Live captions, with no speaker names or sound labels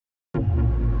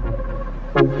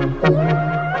Hello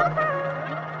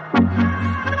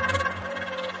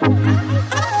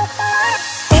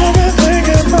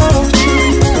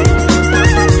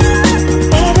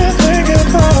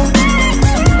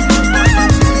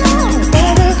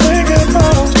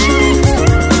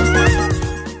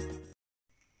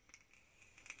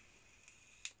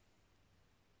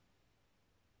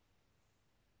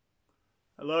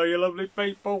you lovely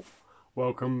people,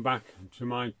 welcome back to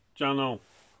my channel.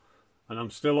 And I'm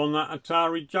still on that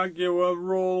Atari Jaguar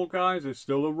roll, guys. It's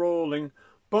still a rolling,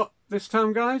 but this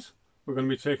time, guys, we're going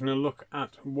to be taking a look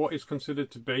at what is considered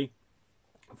to be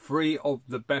 3 of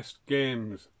the best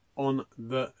games on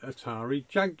the Atari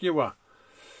Jaguar.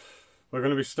 We're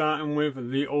going to be starting with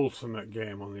the ultimate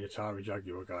game on the Atari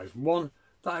Jaguar, guys. One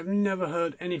that I've never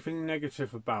heard anything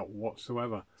negative about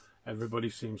whatsoever. Everybody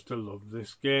seems to love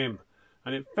this game.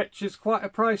 And it fetches quite a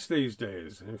price these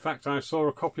days. In fact, I saw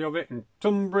a copy of it in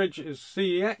Tunbridge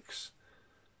CEX.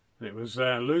 And it was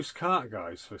loose cart,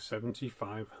 guys, for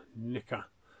 75 nicker.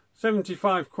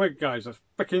 75 quid, guys. That's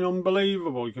freaking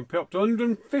unbelievable. You can pay up to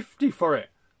 150 for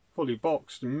it. Fully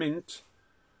boxed, mint.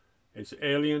 It's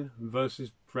Alien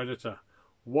versus Predator.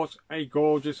 What a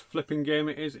gorgeous flipping game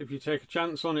it is if you take a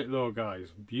chance on it, though,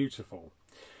 guys. Beautiful.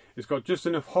 It's got just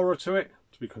enough horror to it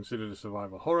to be considered a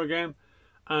survival horror game.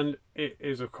 And it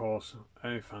is, of course,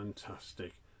 a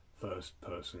fantastic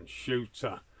first-person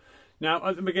shooter. Now,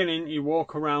 at the beginning, you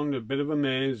walk around a bit of a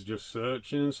maze, just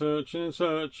searching and searching and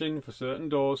searching for certain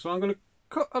doors. So I'm going to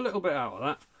cut a little bit out of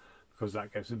that, because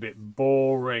that gets a bit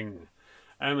boring.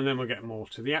 And then we'll get more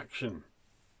to the action.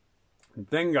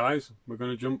 Then, guys, we're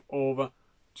going to jump over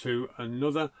to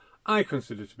another I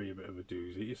consider to be a bit of a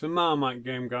doozy. It's a Marmite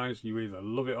game, guys. You either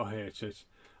love it or hate it.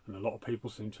 And a lot of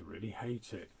people seem to really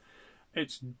hate it.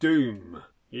 It's Doom.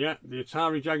 Yeah, the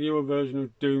Atari Jaguar version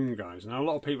of Doom, guys. Now, a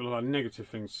lot of people have had negative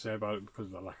things to say about it because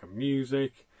of the lack of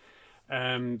music.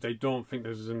 They don't think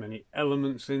there's as many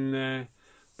elements in there.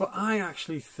 But I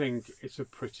actually think it's a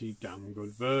pretty damn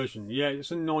good version. Yeah,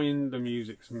 it's annoying the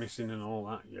music's missing and all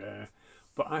that, yeah.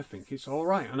 But I think it's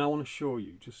alright. And I want to show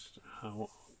you just how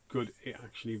good it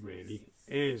actually really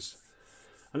is.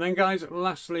 And then, guys,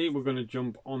 lastly, we're going to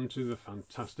jump onto the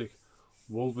fantastic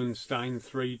Wolfenstein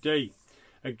 3D.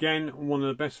 Again, one of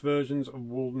the best versions of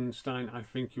Wolfenstein I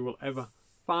think you will ever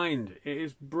find. It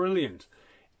is brilliant.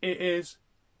 It is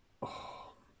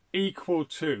equal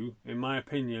to, in my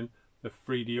opinion, the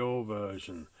 3DO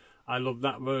version. I love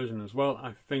that version as well.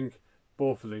 I think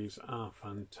both of these are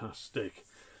fantastic.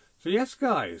 So yes,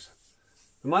 guys,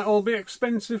 they might all be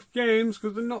expensive games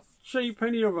because they're not cheap,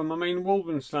 any of them. I mean,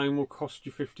 Wolfenstein will cost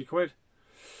you 50 quid.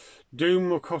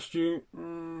 Doom will cost you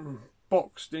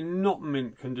boxed in not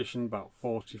mint condition about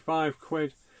 45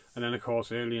 quid, and then of course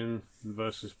Alien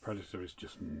versus Predator is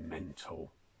just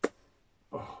mental.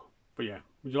 But yeah,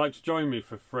 would you like to join me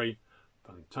for 3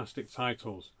 fantastic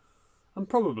titles, and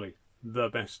probably the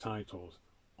best titles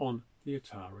on the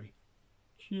Atari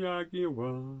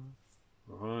Jaguar?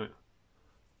 Right,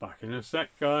 back in a sec,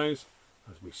 guys,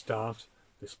 as we start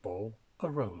this ball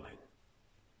a-rolling.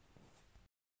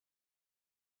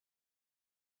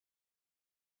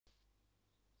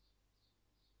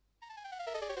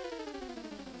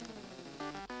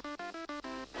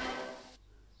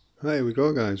 Here we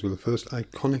go, guys, with the first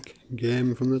iconic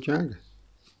game from the Jag.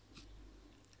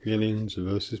 Aliens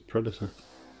versus Predator.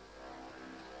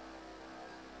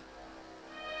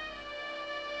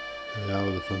 They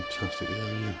are the fantastic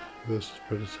Alien versus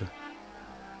Predator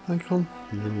icon,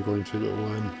 and then we go into a little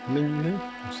menu here.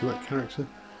 Select character,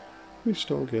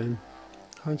 restore game,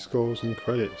 hide scores and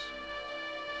credits.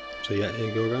 So yeah, here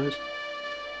you go, guys.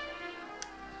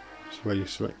 So where you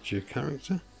select your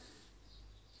character.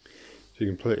 So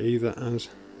you can play either as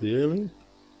the Alien,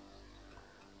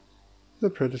 the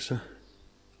Predator,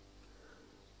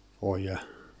 or your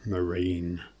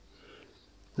Marine.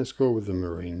 Let's go with the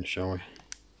Marine, shall we?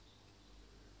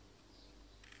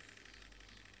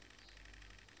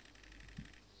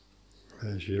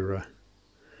 There's your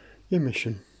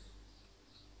mission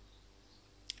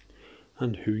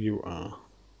and who you are.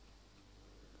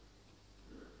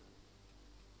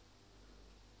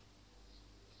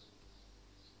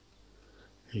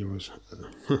 He was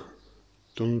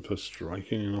done for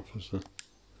striking an officer.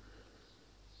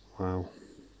 Wow.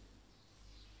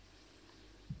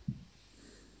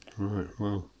 Right,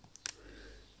 well,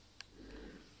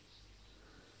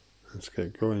 let's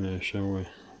get going here, shall we?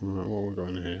 Right, what we're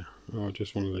going here? Oh,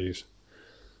 just one of these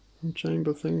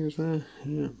chamber things there.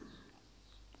 Yeah.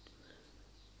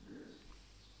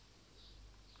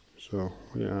 So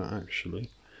we are actually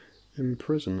in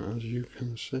prison, as you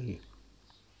can see.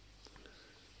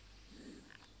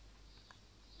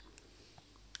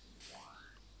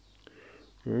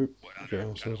 Oh, get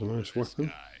ourselves a nice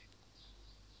weapon.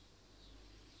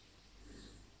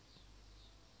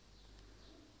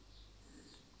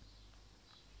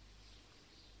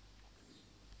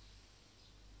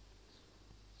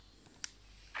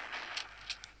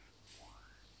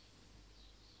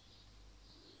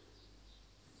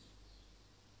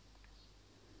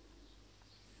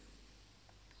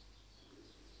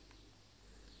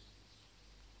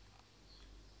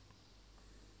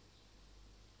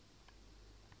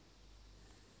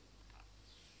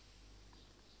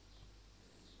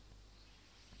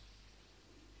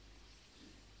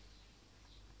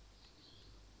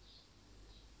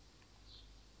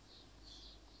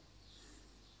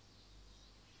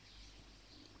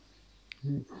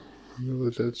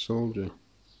 Another dead soldier.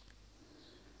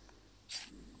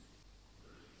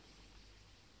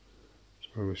 That's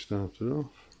where we started off.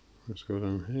 Let's go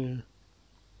down here.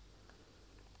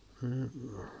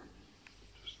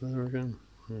 Just there again.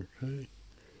 Okay.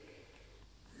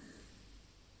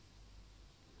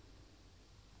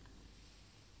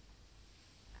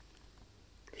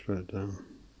 Straight down.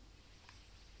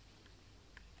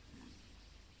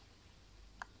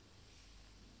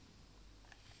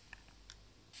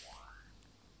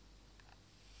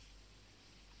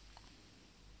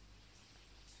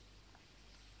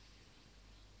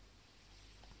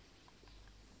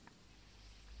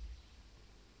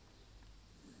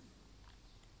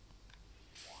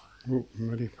 Oh,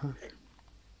 ready pack.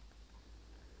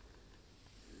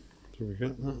 Do we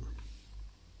get that?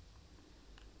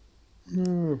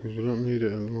 No, because we don't need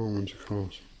it at the moment, of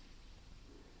course.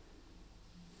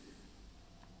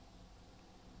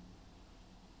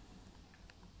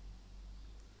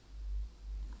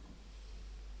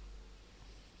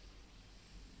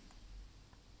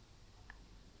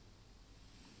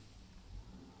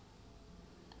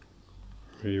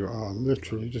 Here you are,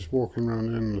 literally just walking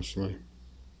around aimlessly.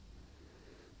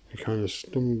 You kind of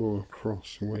stumble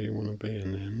across where you want to be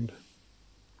in the end.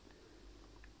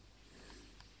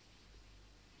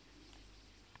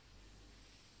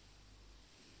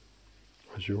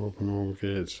 As you open all the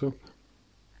gates up.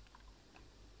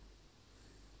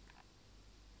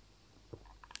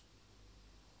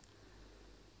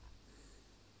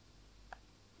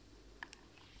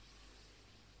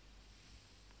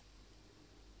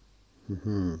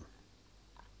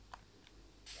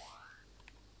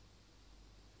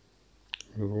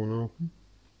 Another one open.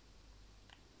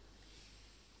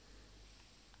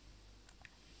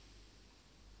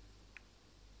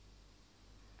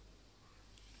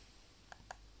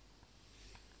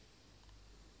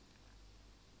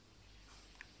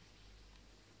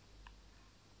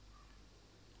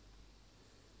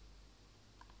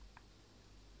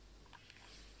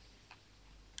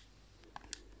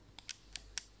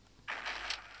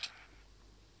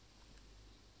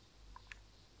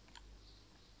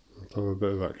 Let's have a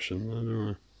bit of action there, don't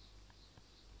we?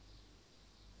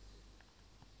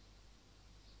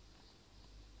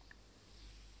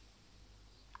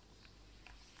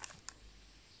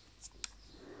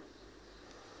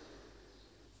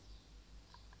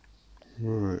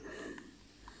 Right.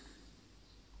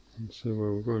 Let's see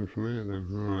where we're going from here then.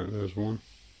 Right, there's one.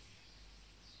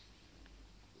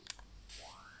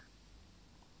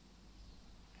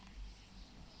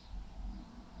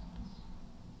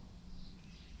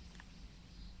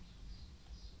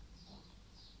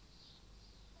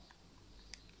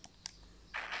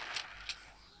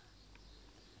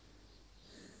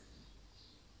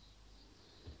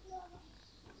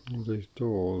 All these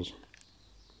doors.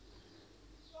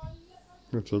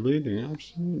 It's leading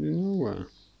absolutely nowhere.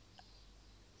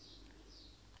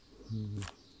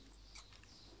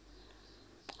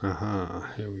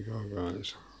 Aha, here we go,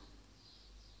 guys.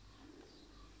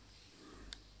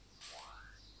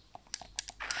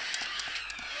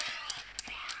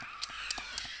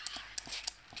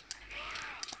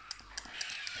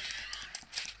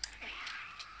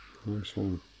 Nice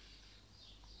one.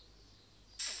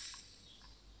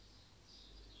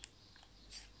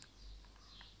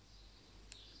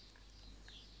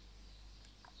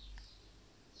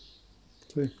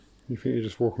 See, you think you're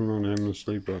just walking around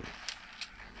aimlessly, but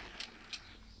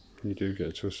you do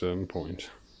get to a certain point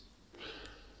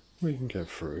where you can get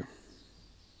through.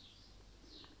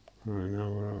 Right, now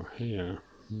we're out here.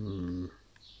 Let's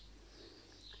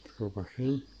go back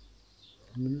in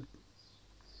a minute.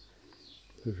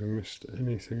 See if we missed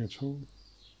anything at all.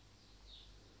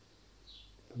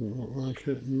 Doesn't look like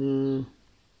it, no.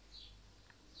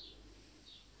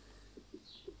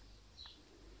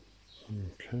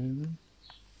 Okay then.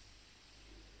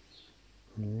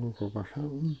 And we'll go back out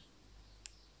then.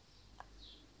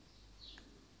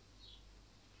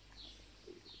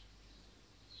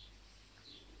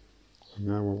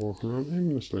 Now we're walking around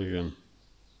aimlessly again.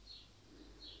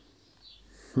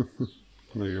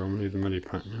 There you go, we need the mini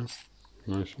pack now.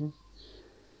 Nice one.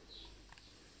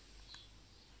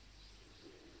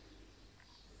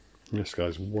 Yes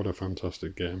guys, what a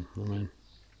fantastic game. I mean,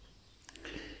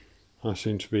 I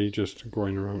seem to be just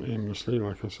going around aimlessly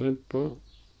like I said, but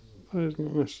that is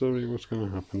not necessarily what's going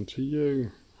to happen to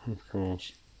you, of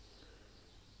course.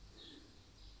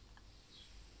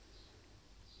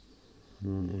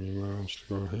 Anywhere else to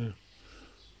go here?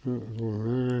 Oh, there's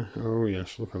one there. Oh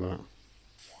yes, look at that.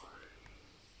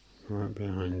 Right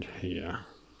behind here.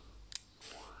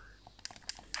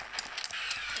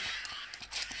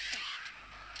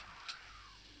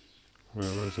 Right,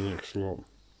 where's the next lot?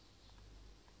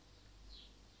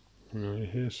 Now you're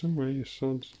here somewhere, you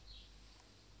sods.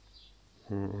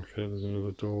 Oh, okay, there's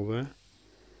another door there.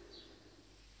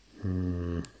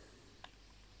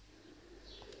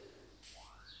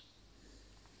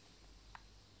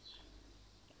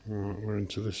 Right, we're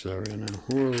into this area now.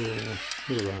 Whoa, look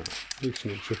at that. He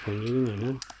sneaks up on you,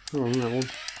 didn't he? Oh, on that one.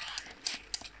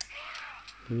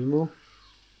 Any more?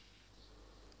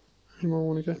 Any more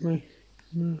want to get me?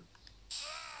 No.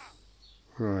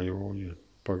 Where are you all, you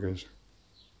buggers?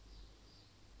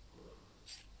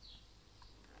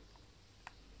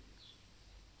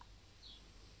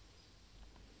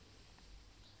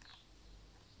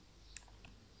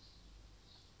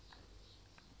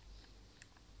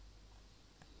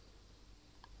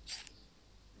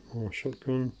 Oh,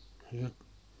 shotgun. Yeah.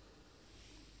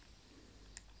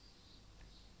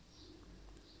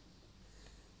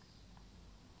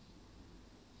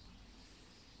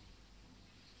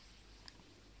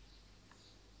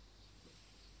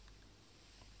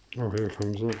 Oh, here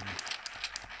comes it.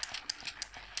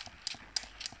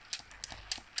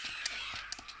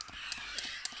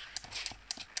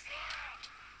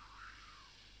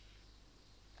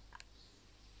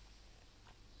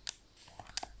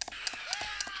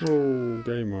 Oh,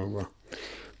 game over.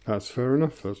 That's fair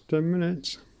enough. That's 10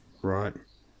 minutes. Right.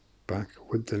 Back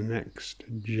with the next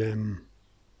gem.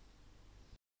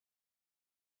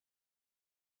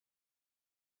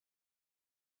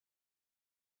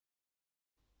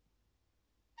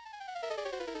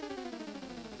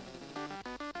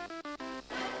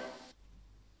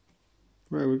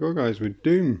 There we go, guys, with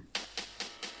Doom.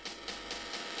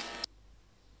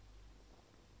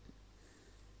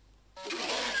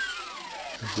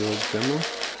 There's the old demo.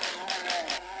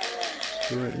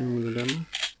 Straight in with the demo.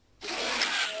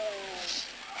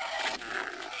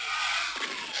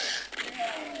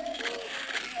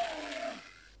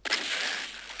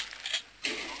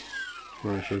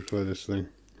 Right, should we play this thing?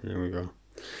 Here we go.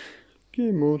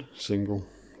 Game mode, single.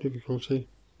 Difficulty.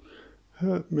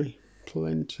 Hurt me.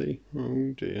 Plenty.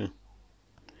 Oh dear.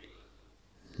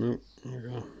 Nope, there we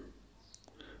go.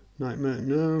 Nightmare,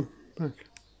 no. Back.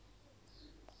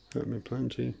 Hurt me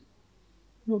plenty.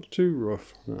 Not too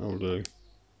rough, that'll do.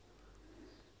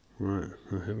 Right,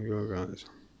 well, here we go, guys.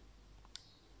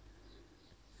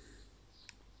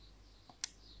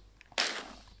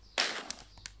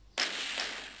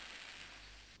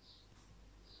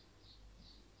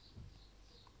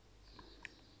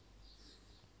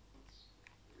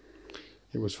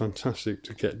 It was fantastic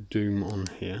to get Doom on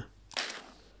here.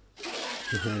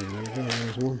 Okay, there we go,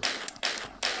 there's one.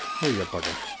 Oh, you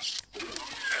bugger.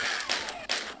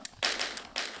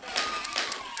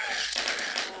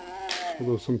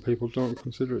 Although some people don't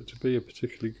consider it to be a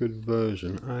particularly good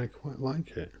version, I quite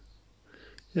like it.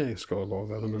 Yeah, it's got a lot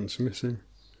of elements missing.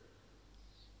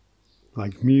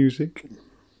 Like music.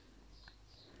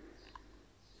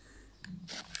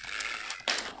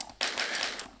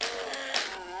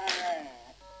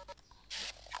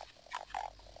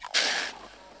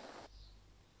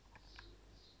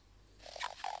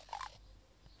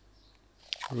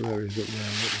 Oh, there he's up there,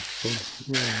 little son.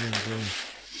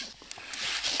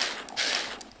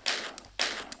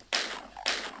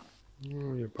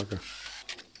 Oh, you bugger.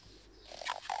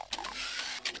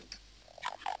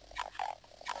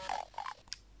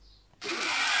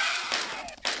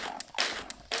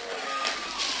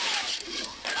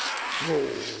 Oh,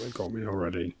 they got me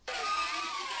already.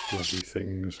 Bloody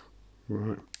things.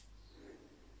 Right.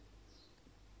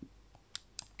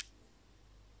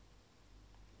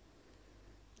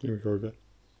 Here we go again.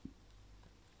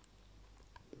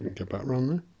 Let me get back round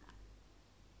there.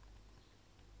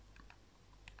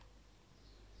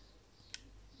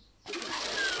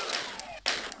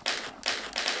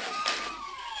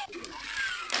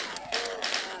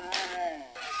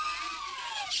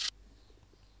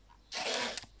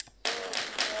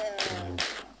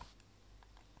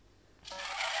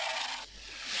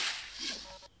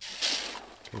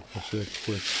 Take this here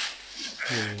quick.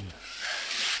 Yeah.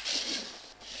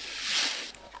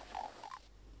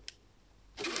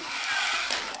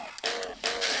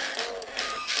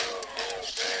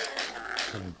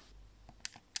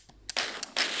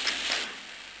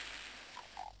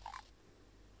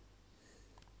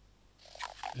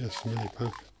 Yes, mini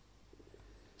pack.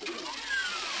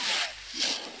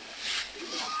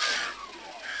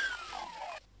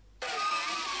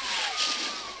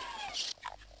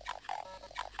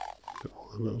 Got all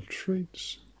the little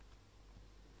treats.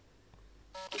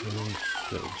 And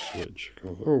little switch.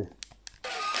 Oh,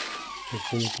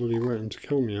 there's one bloody waiting to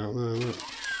kill me out there. Look.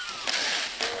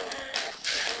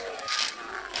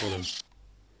 Got him.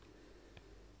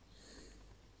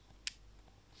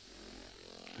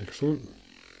 Excellent.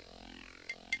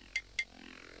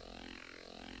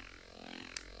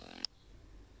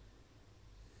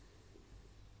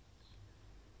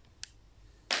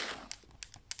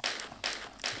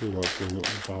 I do like going up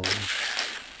the barrel.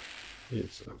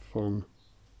 It's fun.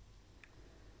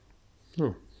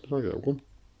 Oh, did I get one?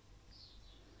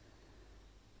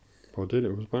 If I did,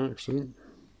 it was by accident.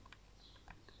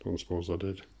 Don't suppose I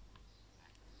did.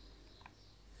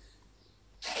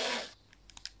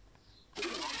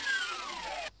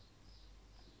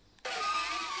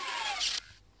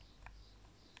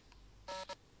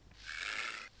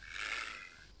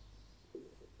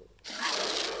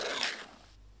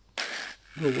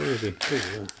 Oh, where is he? Oh,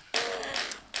 there.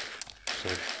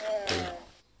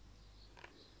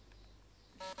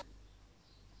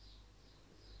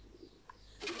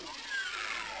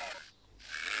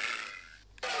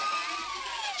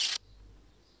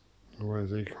 So, where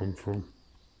does he come from?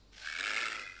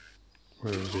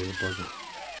 Where is he, the bugger?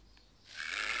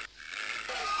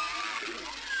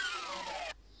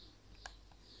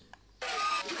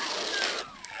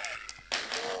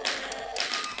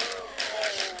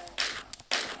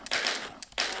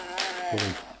 Got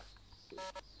him.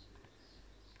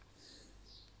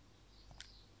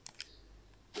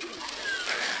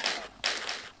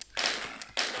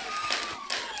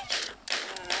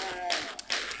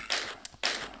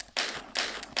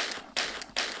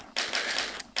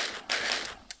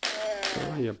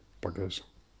 Oh, you buggers.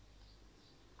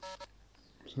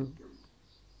 So,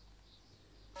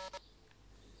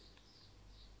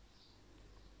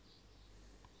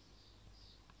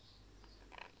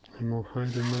 any more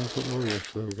hiding there? Oh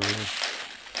yes, there we go.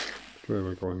 There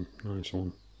we go. Nice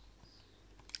one.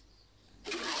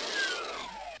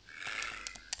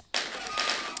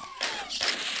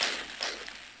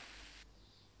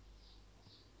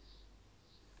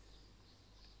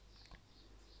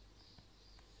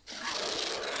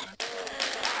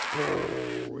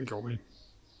 Oh, he got me.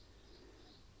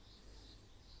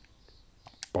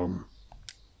 Bum.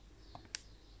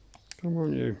 Come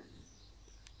on, you.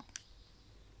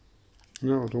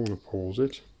 No, I don't want to pause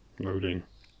it. Loading.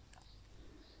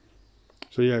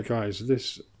 So yeah, guys,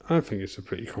 this, I think it's a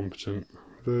pretty competent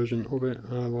version of it.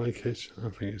 I like it. I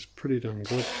think it's pretty damn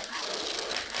good.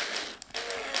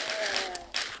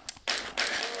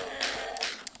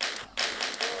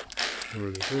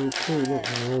 Really. Oh, look,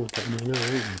 they're all got me now,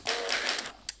 aren't they?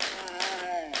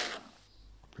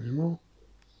 Any more?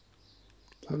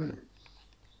 Is that it?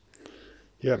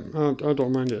 Yeah, I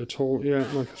don't mind it at all. Yeah,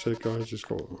 like I said, guys, just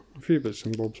got a few bits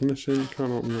and bobs missing.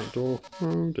 Can't open that door.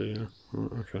 Oh dear. Oh,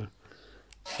 okay.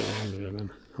 Oh dear then.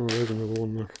 Oh, there's another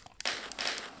one, look.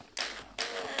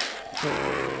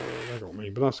 Oh, they got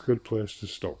me. But that's a good place to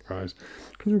stop, guys.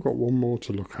 Because we've got one more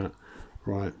to look at.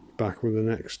 Right, back with the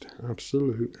next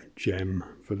absolute gem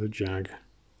for the Jag.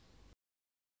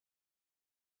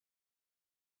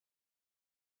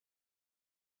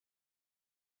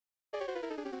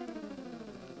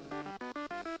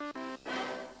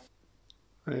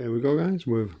 Here we go, guys,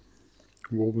 with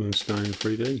Wolfenstein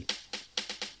 3D.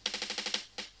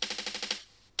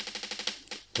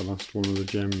 The last one of the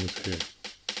gems here.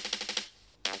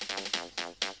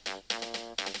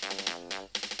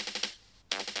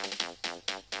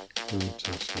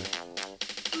 Fantastic.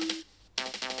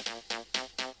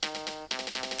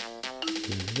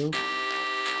 There we go.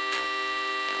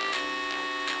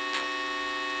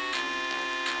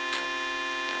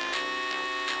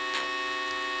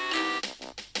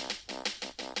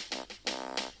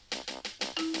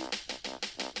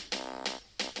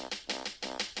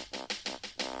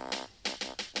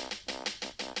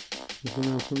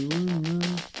 Nothing else in the room now.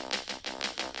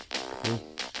 Okay.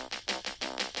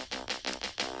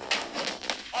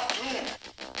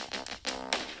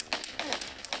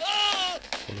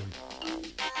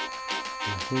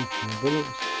 No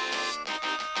bullets.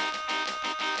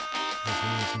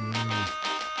 Nothing else in the room.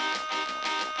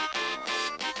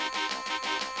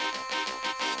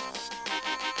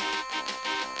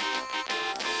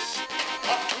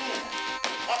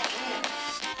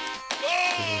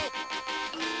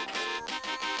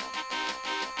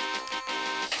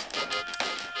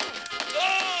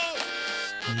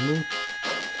 some more.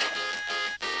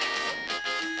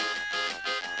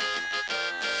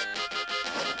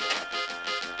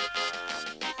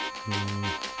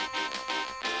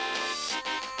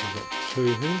 I've got 2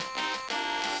 here.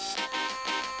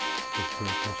 Just go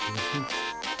across this one.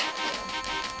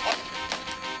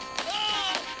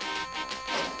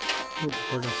 Oh,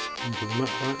 bugger, into the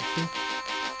map actually.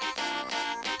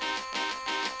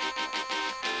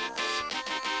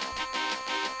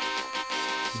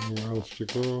 Nowhere else to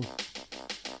go.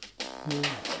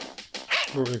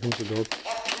 Oh, here comes the dog.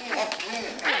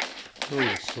 Oh,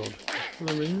 you sod. I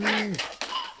mean, no.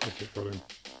 Yes, it got him.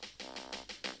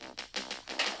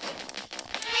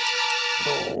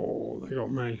 Oh, they got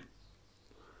me.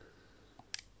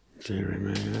 Deary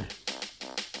me, eh?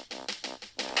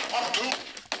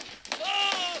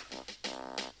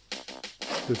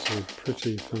 This is a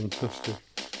pretty fantastic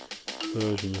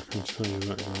version, I can tell you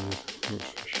that, guys. That's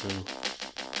for sure.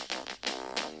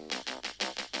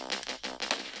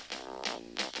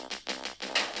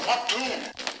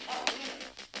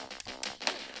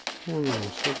 Oh no,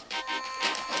 stop.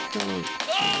 Come on.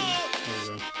 There we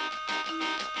go.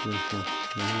 Okay.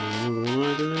 Another one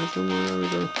right in there somewhere. There we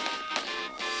go.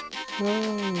 Oh,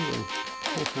 there we go.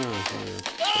 There we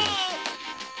go.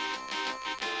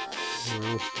 Where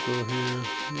else to go here?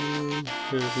 No,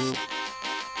 there's not.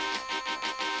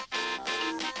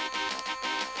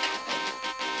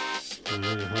 I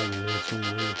know you're hiding there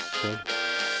somewhere, sod.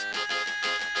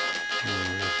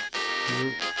 Alright.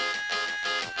 Nope.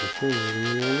 Before we have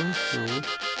another one. Oh well.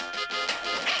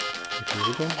 Okay,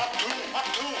 we go.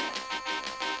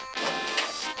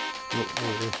 Oh,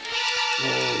 there we go. Oh,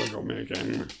 they got me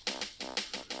again.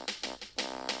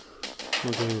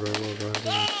 Not doing very well, guys.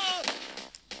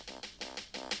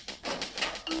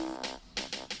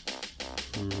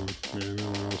 Yeah,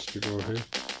 nowhere else to go here.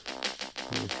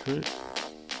 Okay.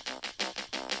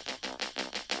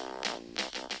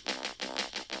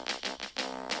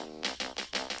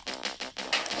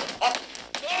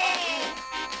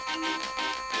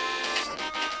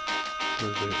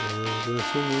 There's it there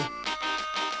somewhere.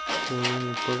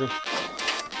 Bugger.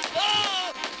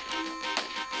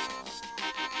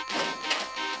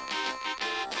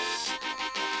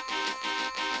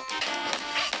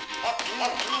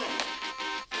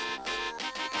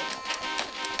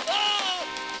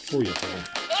 Oh, yeah, bugger.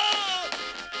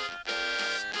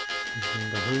 Nothing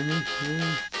behind me? No.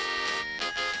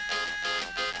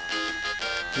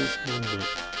 What was it?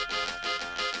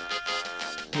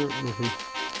 No, nothing.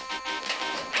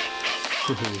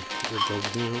 The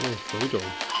dogs now. Oh, 3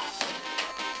 dogs.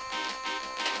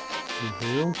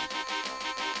 Anything else?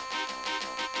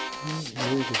 No,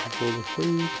 just a bowl of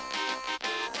food.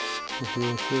 Nothing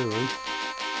else there then.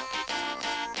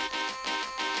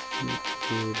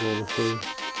 Another bowl of food.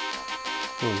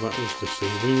 Oh, that was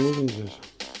deceiving, wasn't it?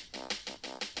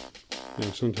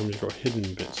 Yeah, sometimes you've got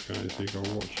hidden bits, guys, so you've got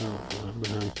to watch out for that,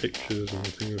 behind pictures and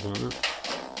things like that.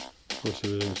 Obviously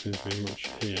there doesn't seem to be much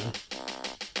here.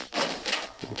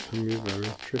 It can be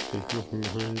very tricky, nothing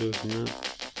behind us and that.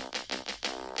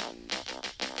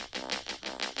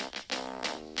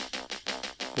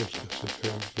 Just a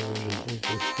superb version of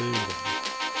this game.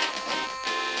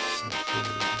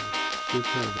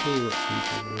 Superb. Oh, that's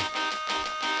something there.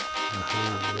 Aha,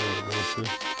 there it was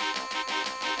there.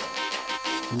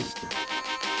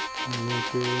 More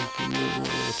girls, not what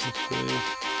I can say.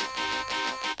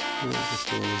 Not just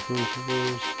all in front of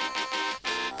us.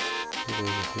 We're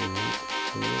going to hear that.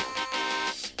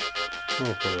 Oh,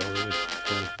 okay, already.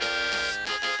 Fine.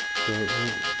 So,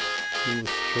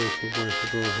 much choice of where to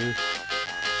go here.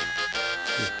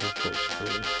 I've got to go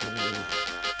this way.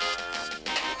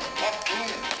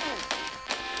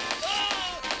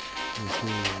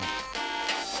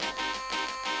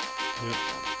 Yep.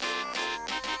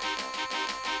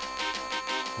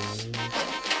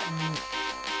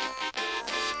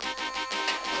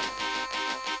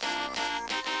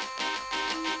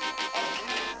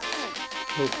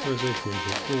 Oh, where's this one?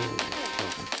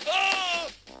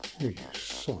 Oh, you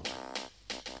sod.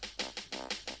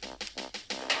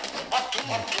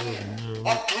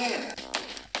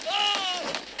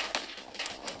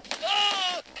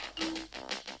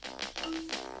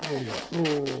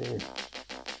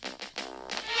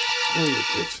 Oh, you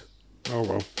did. Oh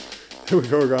well. Here we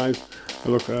go, guys.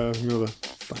 Look, another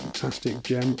fantastic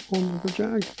gem on the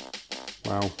Jag.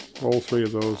 Wow, all 3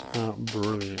 of those are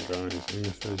brilliant, guys. And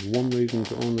if there's one reason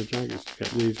to own the Jag, it's to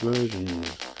get these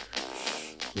versions.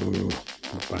 Ooh,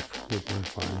 I'm back with my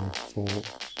final thoughts.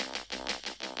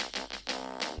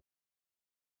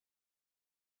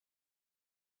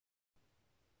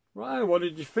 Right, what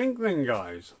did you think then,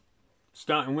 guys?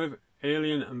 starting with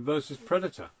Alien versus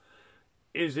Predator.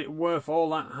 Is it worth all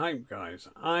that hype, guys?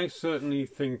 I certainly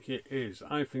think it is.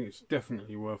 I think it's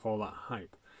definitely worth all that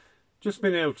hype. Just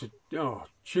being able to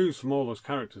choose from all those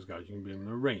characters, guys. You can be a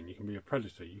Marine, you can be a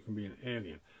Predator, you can be an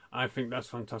Alien. I think that's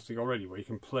fantastic already, where you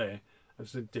can play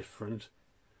as the different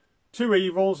two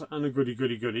evils and a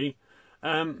goody.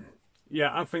 Yeah,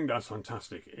 I think that's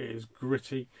fantastic. It is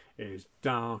gritty, it is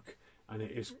dark, and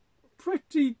it is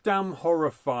pretty damn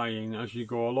horrifying as you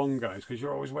go along, guys, because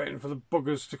you're always waiting for the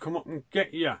buggers to come up and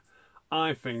get you.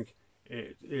 I think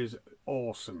it is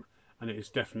awesome, and it is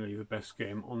definitely the best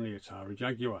game on the Atari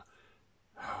Jaguar,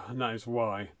 and that is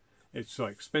why it's so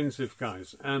expensive,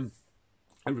 guys.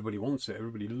 Everybody wants it,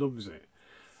 everybody loves it.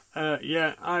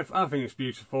 Yeah, I think it's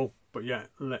beautiful, but yeah,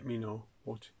 let me know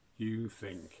what you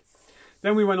think.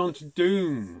 Then we went on to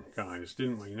Doom, guys,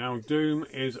 didn't we? Now, Doom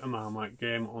is a Marmite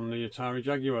game on the Atari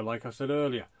Jaguar, like I said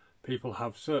earlier. People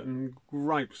have certain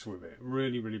gripes with it,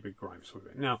 really big gripes with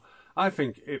it. Now, I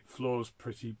think it flows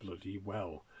pretty bloody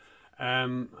well.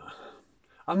 I'm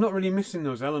not really missing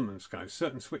those elements, guys.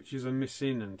 Certain switches are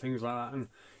missing and things like that, and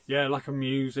yeah, lack of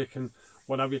music and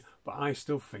what have you, but I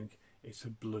still think it's a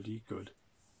bloody good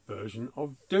version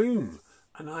of Doom.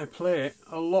 And I play it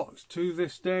a lot to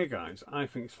this day, guys. I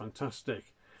think it's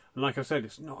fantastic. And like I said,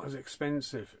 it's not as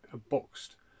expensive. A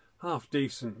boxed,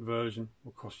 half-decent version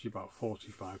will cost you about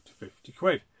 45 to 50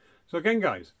 quid. So again,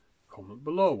 guys, comment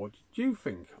below. What did you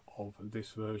think of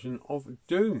this version of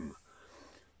Doom?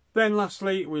 Then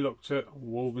lastly, we looked at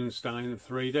Wolfenstein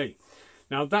 3D.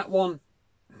 Now that one,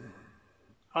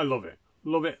 I love it.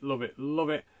 Love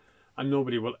it. And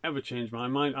nobody will ever change my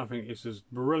mind. I think it's as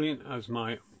brilliant as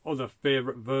my other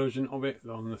favourite version of it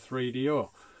on the 3DO.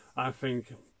 I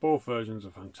think both versions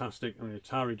are fantastic, and the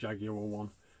Atari Jaguar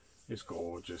one is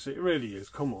gorgeous. It really is.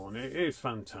 Come on, it is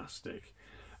fantastic.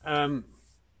 Nothing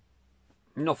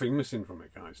missing from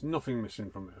it, guys. Nothing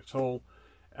missing from it at all.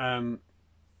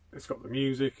 It's got the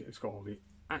music, it's got all the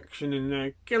action in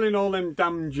there, killing all them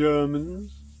damn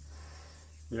Germans.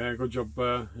 Yeah, good job.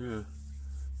 Yeah,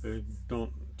 they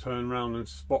don't turn around and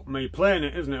spot me playing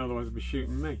it, isn't it? Otherwise they'd be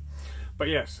shooting me. But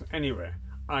yes, anyway,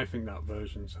 I think that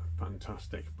version's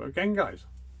fantastic. But again, guys,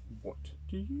 what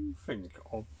do you think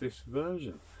of this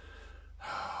version?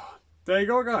 There you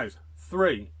go, guys.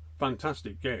 3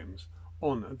 fantastic games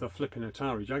on the flipping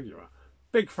Atari Jaguar.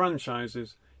 Big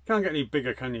franchises. Can't get any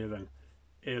bigger, can you, than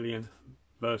Alien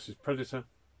versus Predator,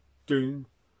 Doom,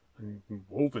 and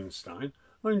Wolfenstein.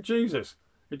 I mean, Jesus,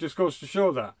 it just goes to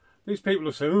show that these people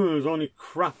who say, oh, there's only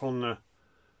crap on the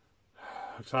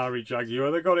Atari Jaguar,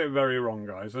 they got it very wrong,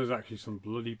 guys. There's actually some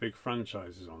bloody big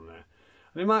franchises on there.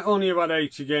 And they might only have had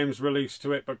 80 games released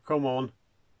to it, but come on.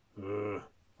 Well,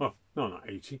 no, not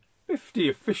 80. 50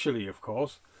 officially, of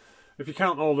course. If you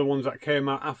count all the ones that came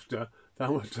out after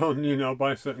that were done, you know,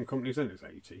 by certain companies, then it's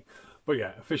 80. But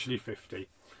yeah, officially 50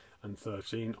 and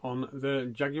 13 on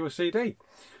the Jaguar CD.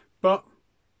 But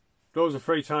those are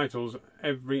 3 titles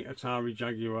every Atari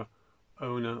Jaguar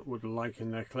owner would like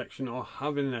in their collection or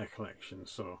have in their collection.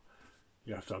 So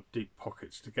you have to have deep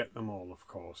pockets to get them all, of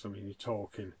course. I mean, you're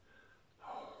talking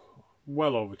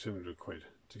well over 200 quid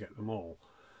to get them all.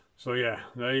 So yeah,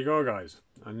 there you go, guys.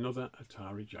 Another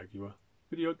Atari Jaguar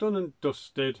video done and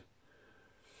dusted.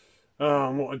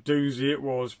 And what a doozy it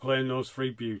was playing those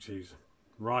 3 beauties.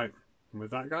 Right, and with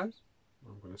that, guys,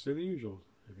 I'm going to say the usual.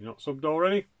 If you're not subbed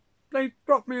already, please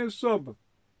drop me a sub.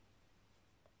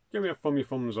 Give me a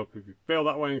thumbs up if you feel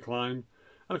that way inclined.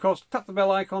 And of course, tap the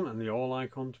bell icon and the all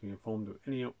icon to be informed of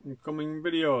any upcoming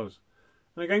videos.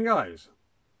 And again, guys,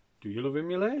 do you love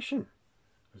emulation?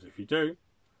 Because if you do,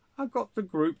 I've got the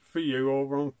group for you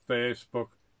over on Facebook.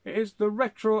 It is the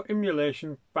Retro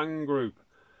Emulation Fan Group.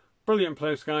 Brilliant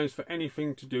place, guys, for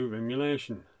anything to do with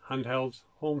emulation. Handhelds,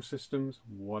 home systems,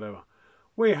 whatever.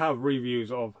 We have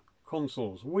reviews of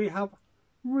consoles. We have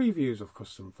reviews of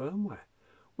custom firmware.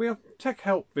 We have tech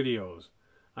help videos.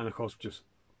 And of course, just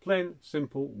plain,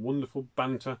 simple, wonderful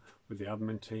banter with the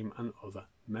admin team and other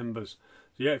members.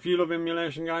 So yeah, if you love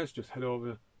emulation, guys, just head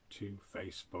over to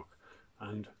Facebook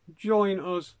and join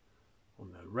us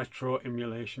on the Retro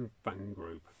Emulation Fan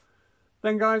Group.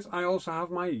 Then, guys, I also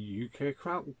have my UK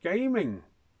Crowd Gaming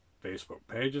Facebook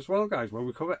page as well, guys, where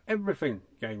we cover everything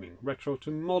gaming, retro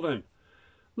to modern.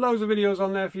 Loads of videos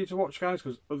on there for you to watch, guys,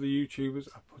 because other YouTubers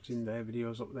are putting their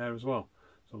videos up there as well.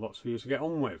 So lots for you to get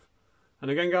on with.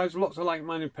 And again, guys, lots of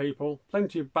like-minded people,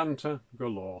 plenty of banter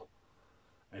galore.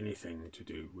 Anything to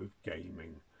do with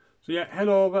gaming. So yeah, head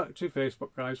over to Facebook,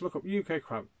 guys, look up UK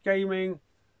Crowd Gaming,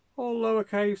 all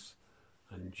lowercase,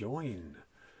 and join.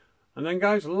 And then,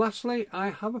 guys, lastly, I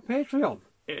have a Patreon.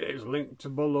 It is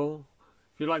linked below.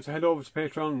 If you'd like to head over to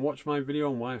Patreon and watch my video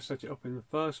on why I set it up in the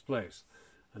first place,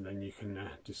 and then you can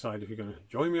decide if you're going to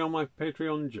join me on my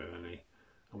Patreon journey.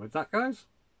 And with that, guys,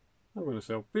 I'm going to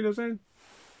say auf Wiedersehen,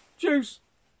 cheers,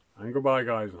 and goodbye,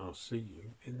 guys, and I'll see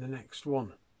you in the next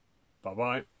one. Bye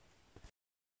bye.